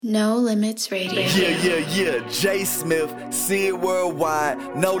No Limits Radio. Yeah. J. Smith, see it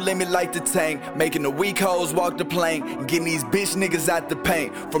worldwide. No limit like the tank. Making the weak hoes walk the plank. And getting these bitch niggas out the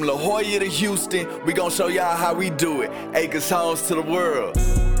paint. From La Jolla to Houston, we gon' show y'all how we do it. Acres homes to the world.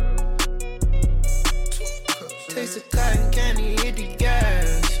 Taste of cotton candy, hit the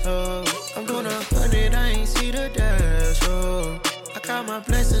gas. Oh, I'm doing 100, I ain't see the dash. Oh, I count my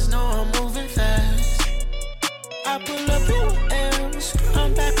blessings, know I'm moving fast. I pull up in M's,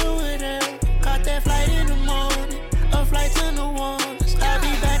 I'm back over there. Caught that flight in the morning, a flight to New Orleans. I'll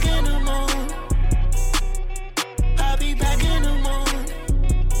be back in the morning. I'll be back in the morning.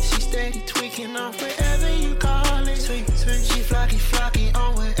 She steady tweaking off wherever you call it. Tweak. She flocky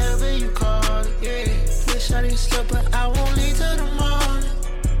on wherever you call it. Yeah, wish I didn't sleep, but I won't leave till the morning.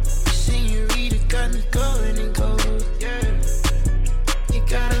 Senorita got me going and gold. Yeah, you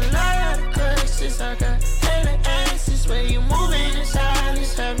got a lot of curses, I got. Where you moving in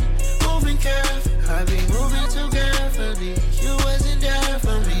silence, I be moving careful. I be moving too carefully. You wasn't there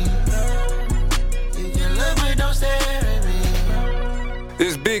for me. You can look but don't stare at me.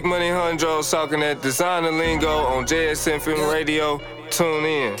 This Big Money Hondros talking that designer lingo on JSN Film Radio. Tune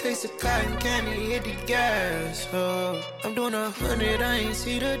in. Taste of cotton candy, hit the gas. Oh, I'm doing 100, I ain't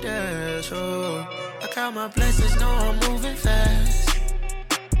see the dash. Oh, I count my blessings, know I'm moving fast.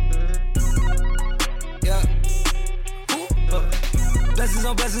 Yeah. Blessings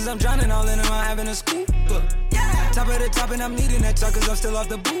on blessings, I'm drowning all in them, I'm having a scoop. Top of the top and I'm needing that truck cause I'm still off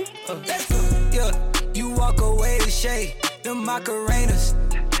the boot. Yeah, you walk away to shade, them Macarenas.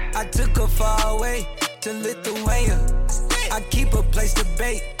 I took her far away to Lithuania. I keep a place to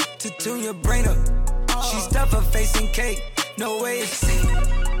bake, to tune your brain up. She stuff her face in cake, no way it's safe.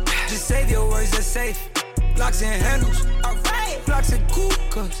 Just save your words, they're safe. Glocks and handles, alright. Glocks and cool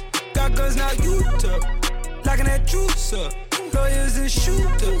cups, got guns now you took. Locking that juice up. Lawyers and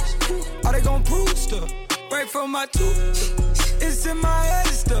shooters, are they gon' prove stuff? Right from my tooth, it's in my head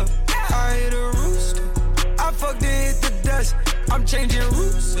stuff. I hit a rooster, I fucked and hit the dust. I'm changing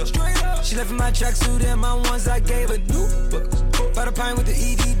roots up. She left in my tracksuit and my ones I gave her new bucks. By the pine with the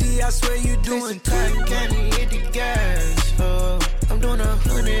EDD, I swear you doing cotton candy, hit the gas. Oh, I'm doing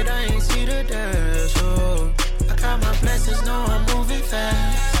 100, I ain't see the dash. Oh, I count my blessings, know I'm moving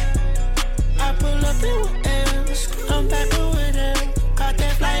fast. I pull up in M's, I'm back over there. Caught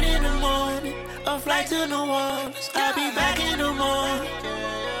that flight in the morning, a flight to New Orleans. I'll be back in the morning.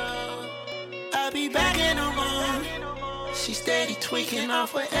 I'll be back in the morning. She steady tweaking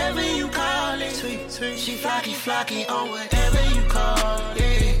off whatever you call it. Tweak. She flocky on whatever you call it.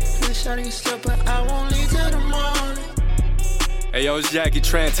 Yeah, wish I didn't sleep, but I won't leave till the morning. Hey yo, it's Jackie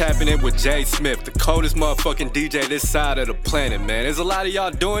Tran tapping in with J. Smith, the coldest motherfucking DJ this side of the planet, man. There's a lot of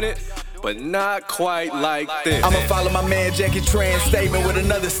y'all doing it, but not quite like this. I'ma follow my man Jackie Tran's statement with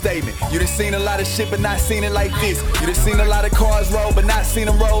another statement. You done seen a lot of shit, but not seen it like this. You done seen a lot of cars roll, but not seen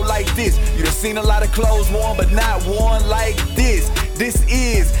them roll like this. You done seen a lot of clothes worn, but not worn like this. This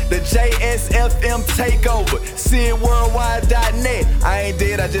is the JSFM Takeover. SeeItWorldwide.net. I ain't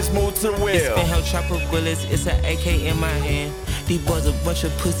dead, I just moved to the well. It's been hell chopper bullets, it's an AK in my hand. These boys a bunch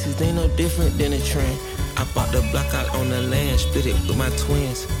of pussies, they no different than a trend. I bought the block out on the land, split it with my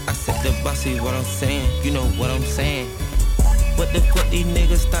twins. I said the bossy what I'm saying, you know what I'm saying. What the fuck these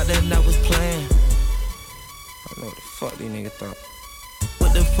niggas thought that I was playing? I don't know what the fuck these niggas thought.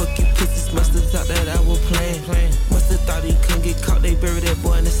 What the fuck you pussies must've thought that I was playing. Must've thought he couldn't get caught, they buried that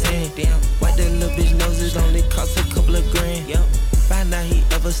boy in the sand. Damn, white that little bitch nose, it only cost a couple of grand. Yep. Find out he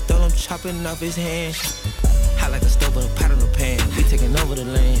ever stole, I'm chopping off his hand. Hot like a stove with a pot on the pan, we taking over the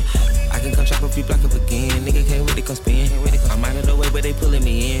land. I can come chop a few block up again, nigga can't wait to come spin. I'm out of the way, but they pulling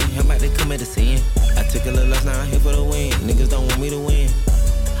me in, how about they come at the scene? I took a little loss, now I'm here for the win, niggas don't want me to win.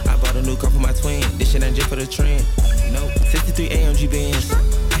 I bought a new car for my twin, this shit ain't just for the trend. No, 63 AMG Benz,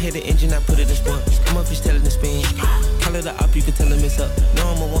 I hit the engine, I put it in sport. Come up, fish telling the spin. Call it a op, you can tell him it's up,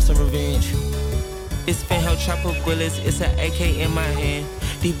 no I'ma want some revenge. It's fan hell chopper bullets, it's an AK in my hand.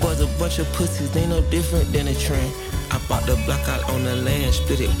 These boys a bunch of pussies, they no different than a trend. I bought the block out on the land,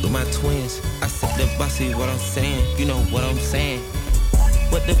 split it with my twins. I said the bossy what I'm saying, you know what I'm saying.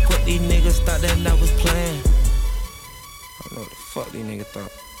 What the fuck these niggas thought that I was playing? I don't know what the fuck these niggas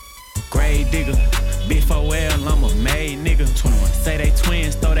thought. Grave digger, B4L, I'm a made nigga. 21. Say they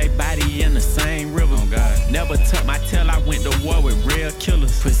twins, throw they body in the same river. Oh God. Never tuck my tail, I went to war with real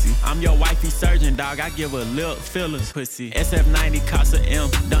killers. Pussy. I'm your wifey surgeon, dog, I give her lip fillers. Pussy. SF90 cost a M,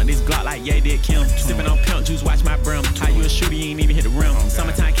 dunk this Glock like Ye did Kim. Sippin' on pimp juice, watch my brim. How you a shooter, you ain't even hit the rim. Oh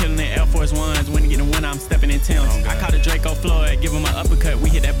Summertime killing in Air Force Ones, when you get the winter, I'm stepping in Tim's. I caught a Draco Floyd, give him an uppercut, we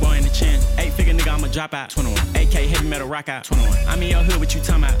hit that boy in the chin. 8-figure nigga, I'm a dropout, 21. AK heavy metal rock out, 21. I'm in your hood, what you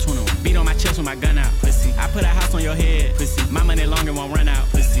talking about, 21. Beat on my chest with my gun out, pussy. I put a house on your head, pussy. My money long and won't run out,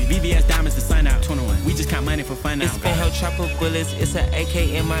 pussy. VVS diamonds the sun out, 21. We just count money for fun now. It's been hell chopper bullets, it's an AK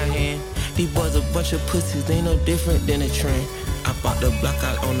in my hand. These boys a bunch of pussies, they no different than a trend. I bought the block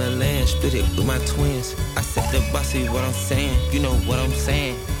out on the land, split it with my twins. I said the bossy what I'm saying, you know what I'm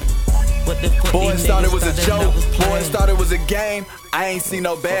saying. What the fuck Boys thought it was a joke, boys thought it was a game. I ain't seen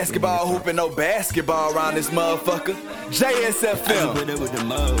no basketball hooping, no basketball around this motherfucker. JSF Film. I just put it with the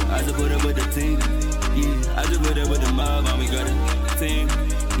mob, I just put it with the team. Yeah, I just put it with the mob, and we got a team.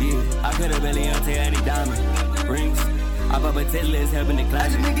 Yeah, I could have barely until any diamond rings. I pop a Tesla, it's helping the climb. I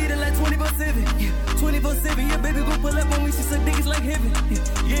just been getting like 24/7, yeah, 24/7. Yeah, baby, gon' pull up on me, she suck dick, it's like heaven.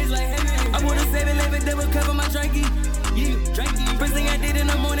 Yeah, it's like heaven. I put a 7-11 double cover my drinky. Yeah, drinky. First thing I did in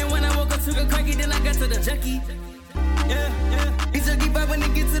the morning when I woke up, took a cracky, then I got to the junkie. Yeah. It's junkie vibe when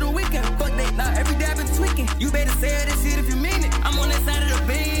it get to the weekend. Fuck that, now every day I been tweaking. You better say that shit if you mean it. I'm on that side of the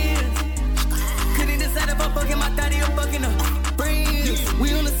Benz. Couldn't decide if I'm fucking my daddy or fucking her friends.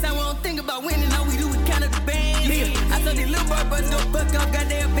 We on the side, we don't think about winning. All we do is count up the bands. Yeah. I told these little boys go fuck up, got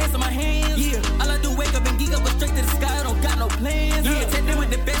their pants on my hands. Yeah. All I do wake up and geek up, but straight to the sky. I don't got no plans. Yeah. Take them with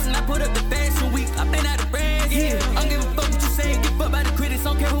the best and I put up the fashion week. I been out of brands. Yeah. I don't give a fuck what you saying. Get fucked by the critics.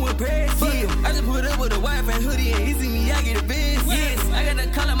 Don't care who impressed. Yeah. I just put up with a wife and hoodie and easy me. I get a best. Yes. I got to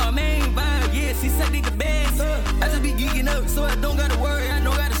call out my main vibe. Yeah. She said they the best. I just be geeking up, so I don't gotta worry. I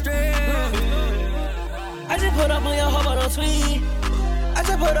don't gotta stress. I just put up on your hoe, but don't tweet. I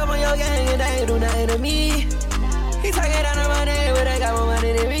just put up on your gang and they ain't do nothing to me. He talking down on my name, but they got more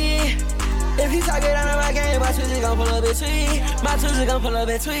money than me. If he talking down on my game, my Twizy gon' pull up between. My Twizy gon' pull up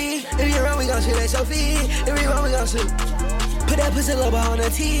between. If you run, we gon' shoot at your feet. If we run, we gon' shoot. Put that pussy little on the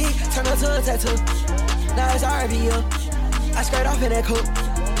T. Turn up to a tattoo. Now it's RBU. I skirt off in that coupe.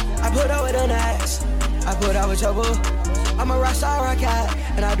 I put up with an ass. I put out with your boo. I'm a rock star, rock out,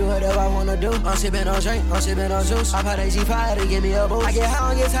 and I do whatever I wanna do. I'm sippin' on drink, I'm sippin' on juice. I put a G5 to give me a boost. I get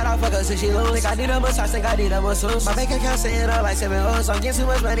high, I get tight, I fuck her till she lose. Think I need a massage, think I need a masseuse. My bank account sitting up like 7 O's. I'm getting too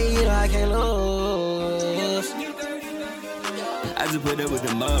much money, you know I can't lose. I just put up with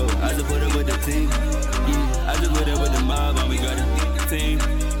the mob, I just put up with the team. Yeah, I just put up with the mob, and we got a team.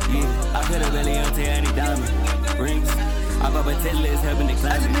 Yeah, I could have barely until any diamond rings. I pop a Tesla, it's helping the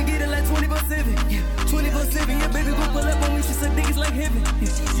climb. I just been getting like 24/7, yeah, 24/7. Yeah, baby, gon' pull up on me, she suck dick, it's like heaven.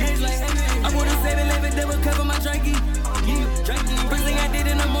 Yeah, it's like heaven. I put a 7-11 double cover my drinky. Yeah, drinky. First thing I did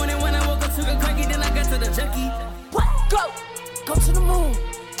in the morning when I woke up, took a cracky, then I got to the junkie. Go to the moon.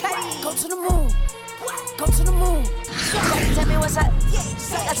 Go to the moon. Go to the moon. Tell me what's up.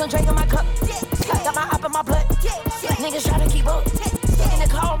 Got some drink in my cup. Got my up in my blood. Niggas try to keep up. In the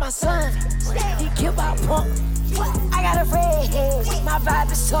car with my son. He killed by a pump. I got a red head. My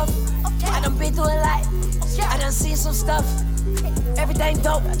vibe is tough. I done been through a lot. I done seen some stuff. Everything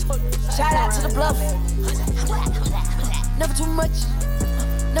dope. Shout out to the bluff. Never too much.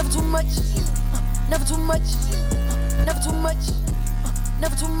 Never too much. Never too much. Never too much.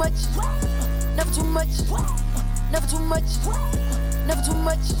 Never too much. Never too much. Never too much. Never too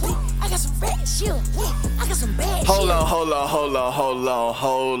much. I got some bad shit. I got some bad shit. Hold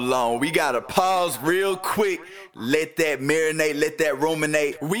on. We gotta pause real quick. Let that marinate, let that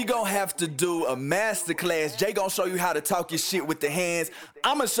ruminate. We gon' have to do a masterclass. Jay gon' show you how to talk your shit with the hands.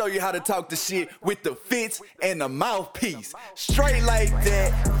 I'ma show you how to talk the shit with the fits and the mouthpiece. Straight like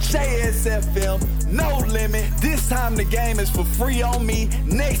that, JSFM, no limit. This time the game is for free on me.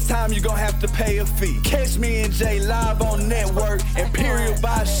 Next time you gon' have to pay a fee. Catch me and Jay live on network. Imperial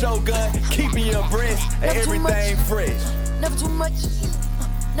by Shogun, keeping your breast and everything fresh. Never too much.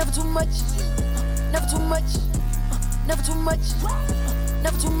 Never too much. Never too much. Never too much.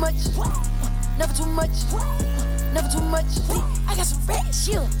 Never too much. Never too much. Never too much. I got some bad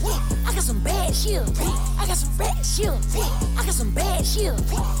shit. I got some bad shit. I got some bad shit. I got some bad shit.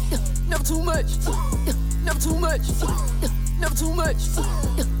 Never too much. Never too much. Never too much.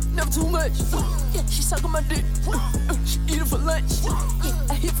 Never too much. She sucking my dick. She eat it for lunch.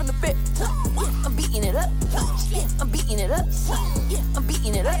 I hit from the back. I'm beating it up. I'm beating it up. I'm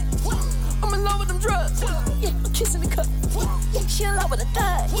beating it up. I'm in love with them drugs. I'm kissing the cup. She in love with a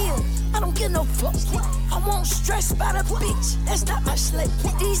thug. I don't give no fucks. I won't stress about a bitch. That's not my slut.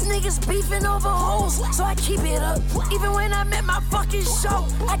 These niggas beefing over hoes, so I keep it up. Even when I'm at my fucking show,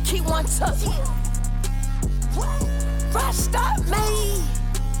 I keep one tough. Rush stop me.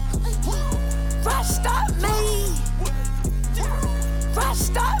 Rush stop me. Rush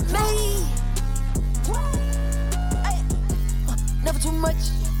stop me. Never too much.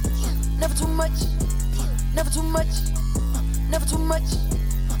 Never too much. Never too much. Never too much.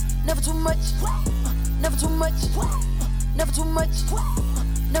 Never too much. never too much, never too much,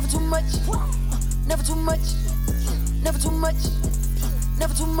 never too much, never too much, never too much,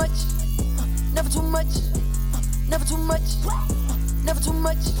 never too much, never too much, never too much, never too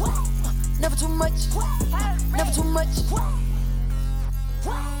much, never too much, never too much.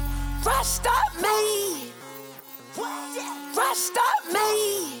 Rust up me, rust up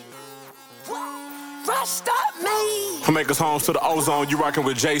me, rust up me. From Acres Homes to the Ozone, you rockin'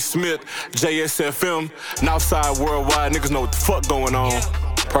 with Jay Smith, JSFM, Northside Worldwide. Niggas know what the fuck going on.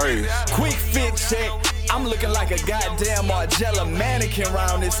 Praise. Quick fit check. I'm looking like a goddamn Margiela mannequin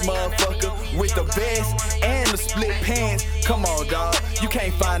around this motherfucker with the vest and the split pants. Come on, dawg. You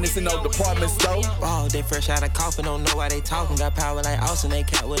can't find this in no department store. Oh, they fresh out of coffin, don't know why they talking. Got power like Austin, they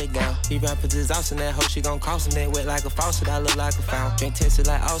cat with a gun. He rappers is Austin, that hoe she gon' cross him. They wet like a faucet, I look like a fountain. Drink tested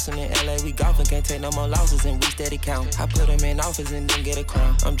like Austin in LA, we golfing. Can't take no more losses and we steady count. I put him in office and then get a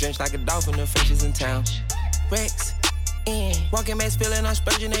crown. I'm drenched like a dolphin, the fishes in town. Rex. Walking back, spilling on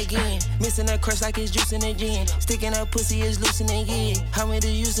Spurgeon again. Missing that crush like it's juicing again. Sticking up pussy is loosening again. How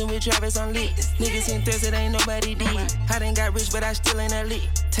many using with Travis on lit? Niggas in thirst, it ain't nobody did. I done got rich, but I still ain't that lit.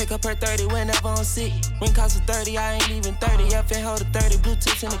 Take up her 30 whenever I'm sick. Ring cost of 30, I ain't even 30. Up and hold a 30,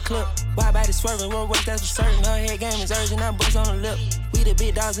 Bluetooth in the clip. Wide body swerving, road work, that's for certain. Her head game is urgent, I bust on the lip. We the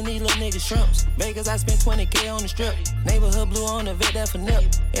big dogs and these little niggas shrimps. Vegas, I spent 20K on the strip. Neighborhood blue on the vet, that for nip.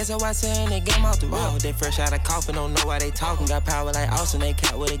 SOY saying they game off the rip. Oh, they fresh out of coffin, don't know why they talking. Got power like Austin, they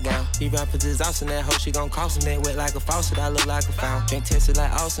cat with a gun. He rappers is Austin, that hoe she gon' cross him. They wet like a faucet, I look like a fountain. Drink tested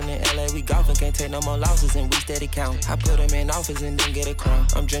like Austin in LA, we golfing. Can't take no more losses and we steady count. I put him in office and then get a crown.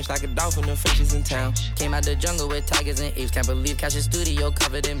 I'm drenched like a dolphin, the fishes in town. Came out the jungle with tigers and apes. Can't believe catch a studio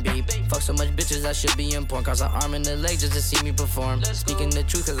covered in beef. Fuck so much bitches, I should be in porn. Cross an arm and a leg just to see me perform. Speaking the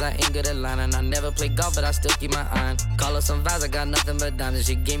truth, cause I ain't good at lying. And I never play golf, but I still keep my eye on. Call her some vibes, I got nothing but diamonds.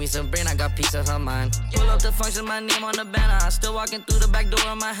 She gave me some brain, I got peace of her mind. Pull up the function, my name on the banner. I still walking through the back door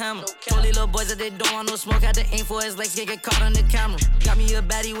on my hammer. Told these little boys that they don't want no smoke. Had to aim for his legs, get caught on the camera. Got me a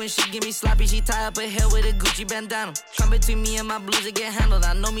baddie when she give me sloppy. She tie up her hair with a Gucci bandana. Come between me and my blues to get handled.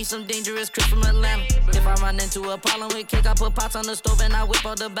 I know me some dangerous Chris from Atlanta. If I run into a problem with cake, I put pots on the stove and I whip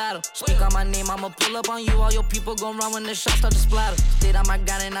out the battle. Speak on my name, I'ma pull up on you. All your people gon' run when the shots start to splatter. Stayed on my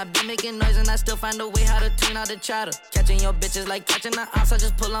gun and I been making noise and I still find a way how to tune out the chatter. Catching your bitches like catching the ops. I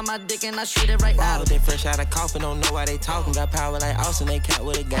just pull on my dick and I shoot it right out. Oh, they fresh out of coffin, don't know why they talking. Got power like Austin, they cat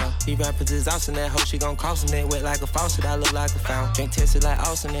with a gun. He rappers is Austin, that hoe she gon' cross him. They wet like a faucet, I look like a fountain. Drink tested like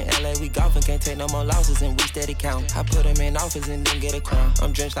Austin in LA, we golfing. Can't take no more losses and we steady count. I put him in office and then get a crown.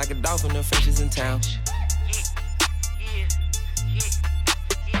 I'm drenched like a dolphin, the fishes in town.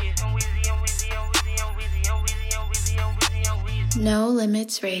 No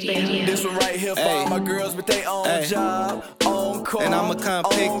Limits Radio. This one right here for all my girls with their own job, own car, and I'ma come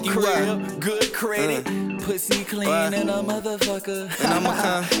pick you crib, up. Good credit, pussy clean and a motherfucker. And I'ma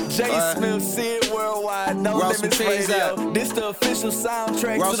come. Jay Smith, Sid Worldwide, No Limits Radio. Up. This the official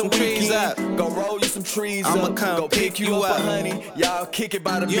soundtrack to the weekend. Go roll you some trees I'ma up. come Go pick you up, honey. Y'all kick it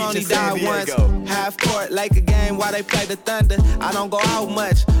by the beach You only in San die Diego. once. Half court, like a game while they play the Thunder. I don't go out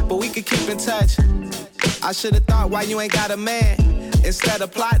much, but we can keep in touch. I should've thought why you ain't got a man. Instead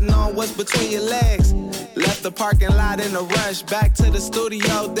of plotting on what's between your legs. Left the parking lot in a rush. Back to the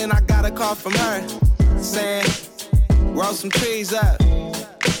studio, then I got a call from her. Saying, roll some trees up.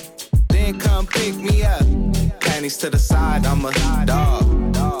 Then come pick me up. Panties to the side, I'm a dog.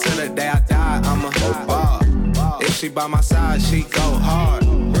 Till the day I die, I'm a ball. If she by my side, she go hard.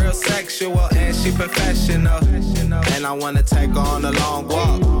 Real sexual and she professional. And I wanna take her on a long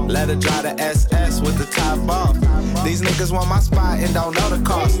walk. Let her drive the SS with the top off. These niggas want my spot and don't know the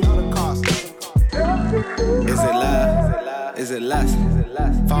cost. Is it love? Is it lust?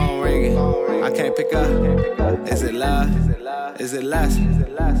 Phone ringing, I can't pick up. Is it love? Is it lust?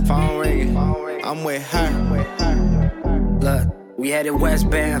 Phone ringing, I'm with her. Look, we headed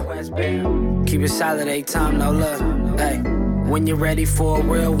westbound. Keep it solid, 8 time, no look. Hey, when you're ready for a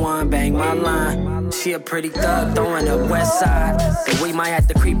real one, bang my line. She a pretty thug, throwing the west side. And we might have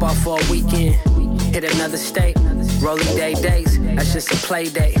to creep off for a weekend. Hit another state, rolling days, that's just a play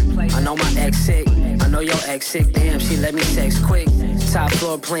date. I know my ex sick, I know your ex sick, damn, she let me sex quick. Top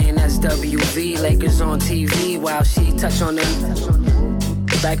floor playing SWV, Lakers on TV while she touch on them.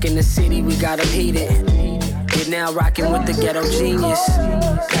 Back in the city, we got them heated. You're now rocking with the ghetto genius.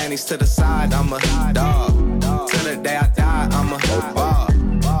 Panties to the side, I'm a dog. Till the day I die, I'm a ball.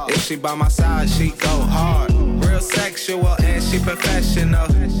 If she by my side, she go hard. Real sexual and she professional.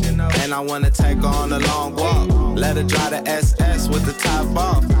 And I wanna take her on a long walk. Let her drive the SS with the top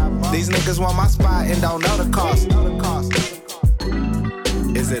off. These niggas want my spot and don't know the cost.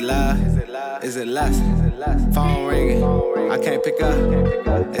 Is it love? Is it lust? Phone ringing, I can't pick up.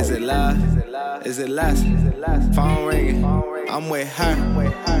 Is it love? Is it lust? Phone ringing, I'm with her.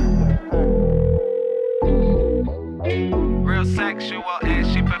 Real sexual and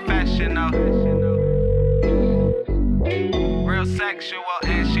she professional. Real sexual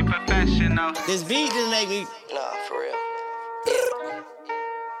and she professional. This beat just make me. Nah, for real.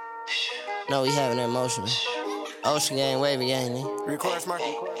 No, we having that emotion. Ocean gang, wavy gang, nigga. Record smart.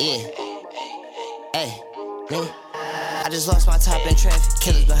 Yeah. Hey, nigga. I just lost my top in traffic.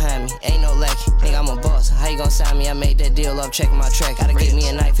 Killers behind me, ain't no lackey. Nigga, I'm a boss. How you gon' sign me? I made that deal off checking my track. Gotta get me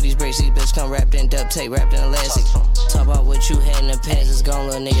a knife for these bricks. These bitches come wrapped in duct tape, wrapped in elastic. Talk about what you had in the past. It's gone,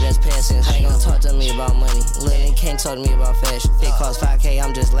 little nigga that's passing. How you gon' talk to me about money? Little can't talk to me about fashion. It cost 5K,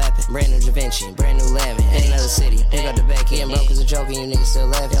 I'm just lapping. Brand new Da Vinci, brand new Lavin. In another city, pick up the back end. Broke as a joke and you niggas still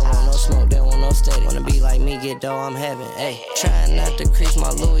laughing. They don't want no smoke, they don't want no steady. Wanna be like me, get dough, I'm having. Ayy, trying not to crease my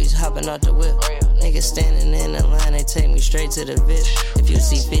Louis, hopping out the whip. Niggas standing in the line, they take me straight to the VIP. If you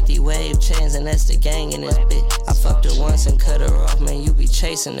see 50 wave chains, and that's the gang in this bitch. I fucked her once and cut her off, man, you be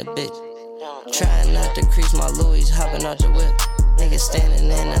chasing the bitch. Trying not to crease my Louis, hopping out the whip. Niggas standing in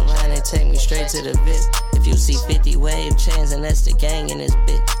the line, they take me straight to the VIP. If you see 50 wave chains, and that's the gang in this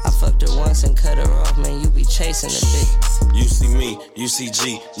bitch. I fucked her once and cut her off, man, you be chasing the bitch. You see me, you see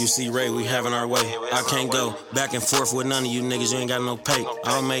G, you see Ray, we having our way. I can't go back and forth with none of you niggas, you ain't got no pay.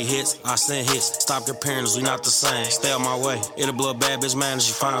 I don't make hits, I send hits. Stop comparing us, we not the same. Stay on my way. It'll blow a bad bitch man if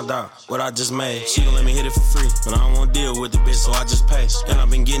she found out what I just made. She gon' let me hit it for free, but I don't wanna deal with the bitch, so I just pay. And I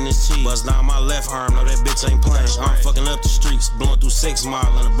been getting this cheese, bust down my left arm, no that bitch ain't playing. I'm fucking up the streets, blowing through 6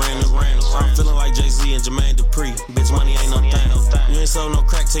 Mile in a brand new Randall. I'm feeling like Jay-Z and Jermaine Dupri. Bitch, money ain't no thing. You ain't sold no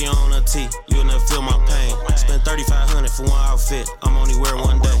crack till you own a T. You'll never feel my pain. Spent $3,500 for one outfit. I'm only wearing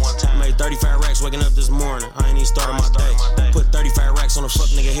one day. Made 35 racks waking up this morning. I ain't even started my day. Put 35 racks on a fuck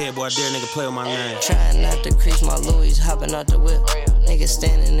nigga head, boy. I dare nigga play with my name. Trying not to crease my Louis, hopping out the whip. Niggas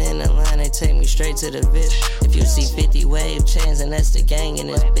standing in the line, they take me straight to the VIP. If you see 50 wave chains, and that's the gang in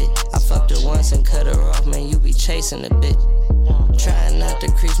this bitch. I fucked her once and cut her off, man, you be chasing the bitch. Trying not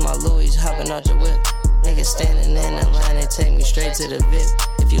to crease my Louis, hopping out the whip. Niggas standing in the line, they take me straight to the VIP.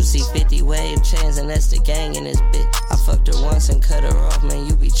 If you see 50 wave chains, and that's the gang in this bitch. I fucked her once and cut her off, man,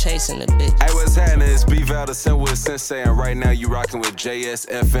 you be chasing the bitch. Hey, what's happening? It's B-Val the Sinwood Sensei, and right now you rocking with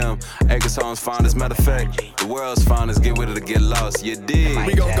JSFM, Eggerson's finest. Matter of fact, the world's finest. Get with it or get lost, you dig?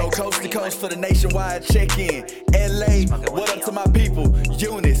 We gon' go coast to coast for the nationwide check-in. LA, what up to my people?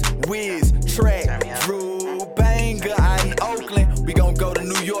 Eunice, Wiz, Track, Drew, Banger. I in Oakland. We gon' go to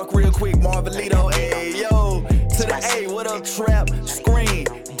New York real quick. Marvelito, hey yo. To the A, what up, Trap, Scream,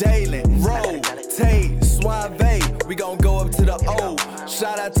 Dalen, Roll, Tate, Suave. We gon' go up to the O.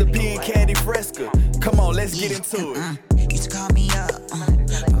 Shout out to P and Candy Fresca. Come on, let's get into it. Used to call me up from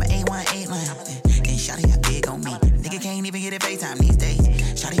an A1 line. Then shawty got big on me. Nigga can't even get a FaceTime these days.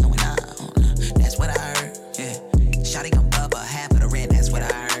 Shawty going up, that's what I heard. Yeah, shawty gon' bubble half of the rent. That's what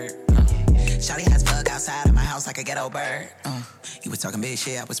I heard. Shawty has bug outside of my house like a ghetto bird. You was talking big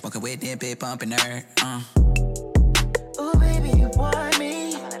shit, I was smoking with them, big bumping her. Ooh, baby, you want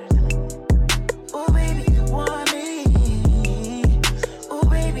me. Ooh, baby, you want me. Ooh,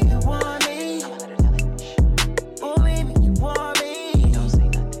 baby, you want me. Ooh, baby, you want me.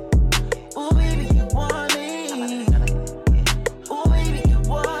 Ooh, baby, you want me. Ooh, baby, you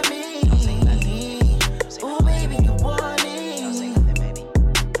want me. Ooh, baby, you want me.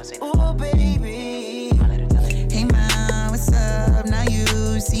 Ooh, baby. Hey, mom, what's up? Now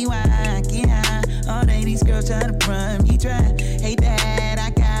you see why I get high. All day these girls try to run me dry. Hey, dad, I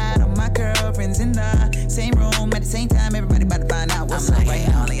got all my girlfriends in the same room at the same time. Everybody about to find out what's up. I'm like,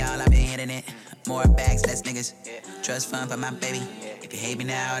 all of y'all, I've been hitting it. More bags, less niggas. Trust fund for my baby. If you hate me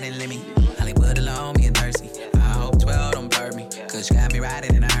now, then let me. Hollywood alone, me and thirsty. I hope 12 don't burn me. Cause you got me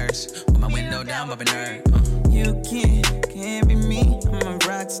riding in a hearse. With my window down, bumping her. You can't be me. I'm a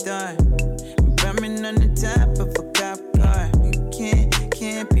rock star. I'm bumming on the top of a cop car. You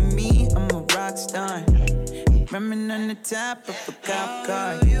can't be me. I'm a rock star. Bumming on the top of a cop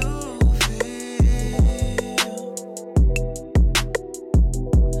car.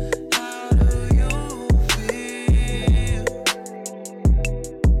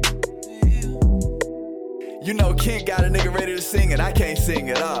 You know Kent got a nigga ready to sing, and I can't sing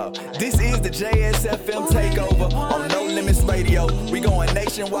at all. This is the JSFM takeover on No Limits Radio. We going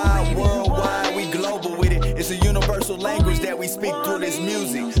nationwide, worldwide, we global with it. It's a universal language that we speak through this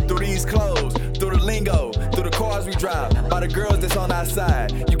music, through these clothes, through the lingo, through the cars we drive, by the girls that's on our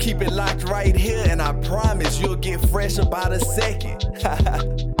side. You keep it locked right here, and I promise you'll get fresh about a second. Hey,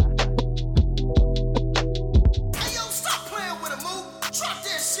 yo, stop playing with a move. Drop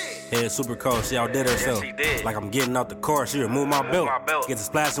that Head super cold, she outdid herself. Like I'm getting out the car, she removed my belt. Get to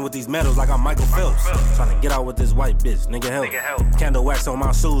splashing with these medals like I'm Michael Phelps. Trying to get out with this white bitch, nigga help. Candle wax on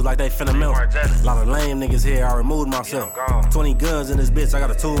my shoes like they finna melt. Lot of lame niggas here, I removed myself. 20 guns in this bitch, I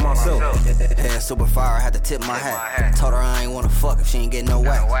got a tool myself. Head super fire, I had to tip my hat. Told her I ain't wanna fuck if she ain't getting no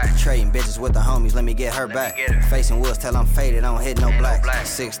whack. Trading bitches with the homies, let me get her back. Facing wheels till I'm faded, I don't hit no black.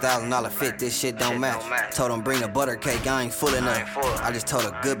 $6,000 fit, this shit don't match. Told him bring a butter cake, I ain't full enough. I just told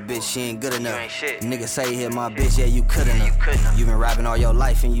a good bitch she ain't good enough. Nigga say he hit my bitch, yeah you couldn't have. You been rapping all your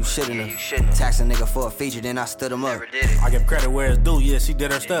life and you shouldn't have. Tax a nigga for a feature, then I stood him up. I give credit where it's due, yeah she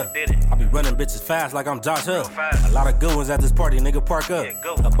did her stuff. I be running bitches fast like I'm Josh Huff. A lot of good ones at this party, nigga park up.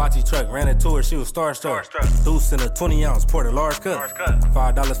 A Bocce truck ran into her, she was starstruck. Deuce in a 20 ounce, poured a large cup.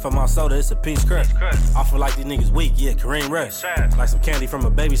 $5 for my soda, it's a peach crush. I feel like these niggas weak, yeah Kareem Rush. Like some candy from a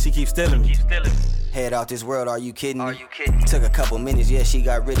baby, she keeps stealing me. Head out this world, are you kidding me? Took a couple minutes, yeah, she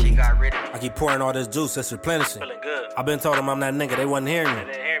got rid of me. I keep pouring all this juice, that's replenishing. I been told them I'm that nigga, they wasn't hearing me.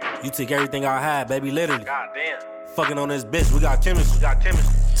 You took everything I had, baby, literally. Fucking on this bitch, we got chemistry.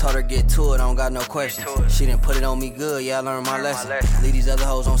 Told her get to it, I don't got no questions. She didn't put it on me good, yeah, I learned my lesson. Leave these other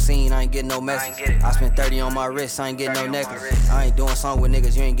hoes on scene, I ain't getting no message. I spent 30 on my wrist, I ain't getting no necklace. I ain't doing song with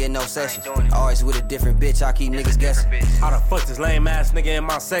niggas, you ain't getting no sessions. Always with a different bitch, I keep niggas guessing. How the fuck this lame ass nigga in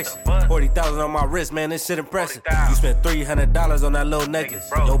my section? 40,000 on my wrist, man, this shit impressive. You spent $300 on that little necklace.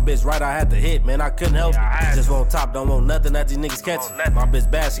 Yo bitch right, I had to hit, man, I couldn't help it. Just want top, don't want nothing that these niggas catching. My bitch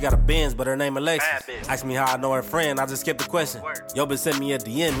bad, she got a Benz, but her name Alexis. Ask me how I know her friend, I just skipped the question. Yo bitch sent me a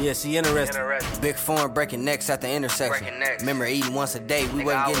DM, yeah, she interested. Big foreign breaking necks at the intersection. Remember eating once a day, we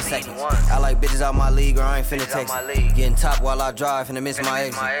wasn't getting seconds. I like bitches out my league or I ain't finna text it. Getting top while I drive, finna miss my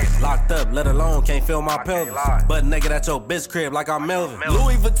exit. Locked up, let alone, can't feel my pelvis. Butt naked at your bitch crib like I'm Melvin.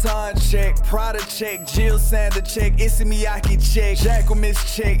 Louis Vuitton check, Prada check, Jill Sander check, Issey Miyake check,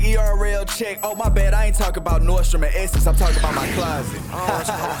 Jacquemus check, ERL check. Oh my bad, I ain't talking about Nordstrom and Essex, I'm talking about my closet.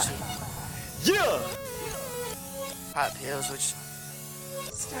 Yeah! Pop pills with you.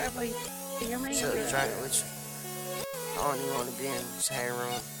 Starboy, you're my Chill the drink with you. I don't even wanna be in the same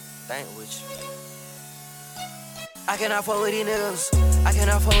room. Think with you. I cannot fuck with these niggas. I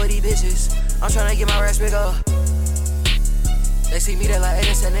cannot fuck with these bitches. I'm tryna get my racks big up. They see me, they like, hey,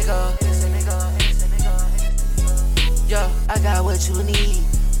 that's that nigga. Yo, I got what you need.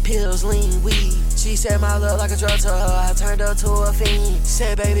 Pills, lean, weed. She said my look like a drug to her, I turned up to a fiend.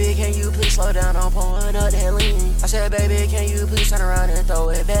 Said, baby, can you please slow down, I'm pouring up that lean. I said, baby, can you please turn around and throw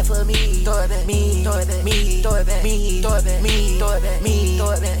it back for me. Throw it back, me, throw it back, me, throw it back, me, throw it back, me, throw it back, me,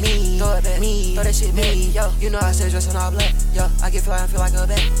 throw it back, me, throw it back, me, throw that shit me. Yo, you know I said dressing all black. Yo, I get fly and feel like a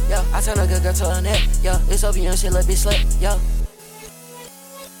bat. Yo, I turn a good girl to a net. Yo, it's over young shit, little bitch slut. Yo,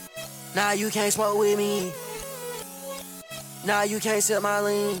 nah, you can't smoke with me. Nah, you can't sip my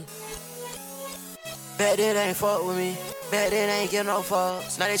lean. Bet it ain't fuck with me. Bet it ain't get no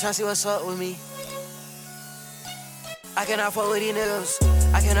fucks. Now they tryna see what's up with me. I cannot fuck with these niggas.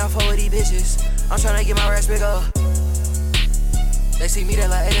 I cannot fuck with these bitches. I'm tryna get my racks big up. They see me, they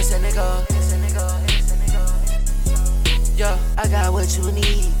like, hey, that's that nigga. Yo, I got what you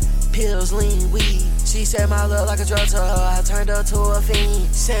need. Pills, lean, weed. She said my look like a drug to her, I turned up to a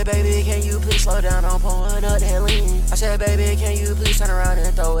fiend. Said, baby, can you please slow down, I'm pouring up that lean. I said, baby, can you please turn around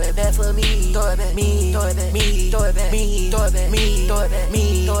and throw it back for me. Throw it back, me, throw it back, me, throw it back, me, throw it back, me, throw it back,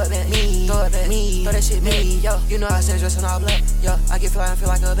 me, throw it back, me, throw it back, me, throw that shit me. Yo, you know I said dressing all black. Yo, I get fly and feel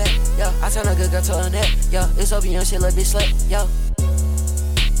like a bat. Yo, I turn a good girl to a net. Yo, it's over young shit, little bitch slut. Yo.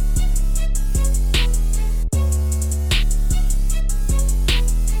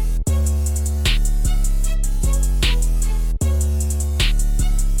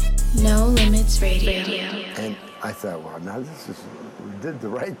 No Limits Radio. And I thought, well, now we did the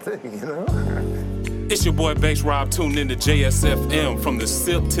right thing, you know? It's your boy Bass Rob, tuned into JSFM, from the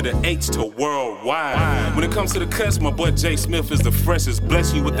SIP to the H to worldwide. When it comes to the cuts, my boy Jay Smith is the freshest.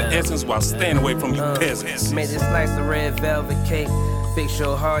 Bless you with the essence while staying away from you peasants. Make this slice of red velvet cake. Fix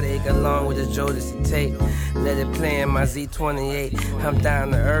your heartache along with the Jodeci tape. Let it play in my Z28. I'm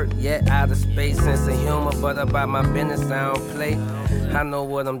down to earth, yet out of space. Sense of humor, but about my business I don't play. I know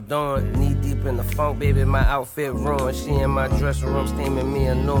what I'm doing. Knee deep in the funk, baby, my outfit ruined. She in my dressing room steaming me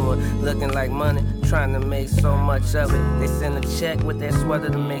a new one. Looking like money, trying to make so much of it. They send a check with that sweater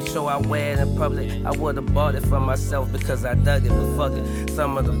to make sure I wear it in public. I would've bought it for myself because I dug it, but fuck it.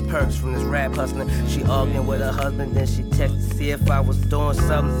 Some of the perks from this rap hustling. She arguing with her husband, then she texted to see if I was doing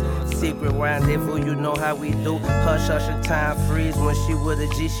something. Secret rendezvous, you know how we do. Hush, hush, and time freeze. When she with a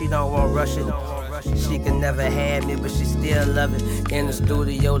G, she don't want rush it. She could never have me, but she still love it. In the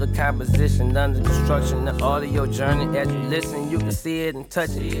studio, the composition under construction, the audio journey. As you listen, you can see it and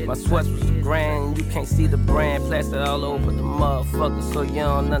touch it. My sweats was a grand, you can't see the brand. Plastered all over the motherfucker, so you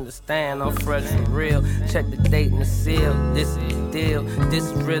don't understand. I'm fresh for real. Check the date and the seal. This is the deal. This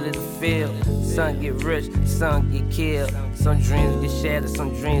is really the feel. Some get rich, some get killed. Some dreams get shattered,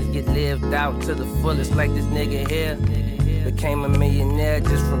 some dreams get lived out to the fullest, like this nigga here. Became a millionaire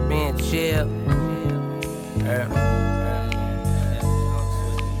just from being chill.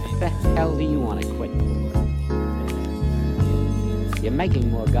 What the hell do you want to quit for? You're making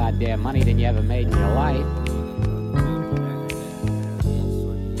more goddamn money than you ever made in your life.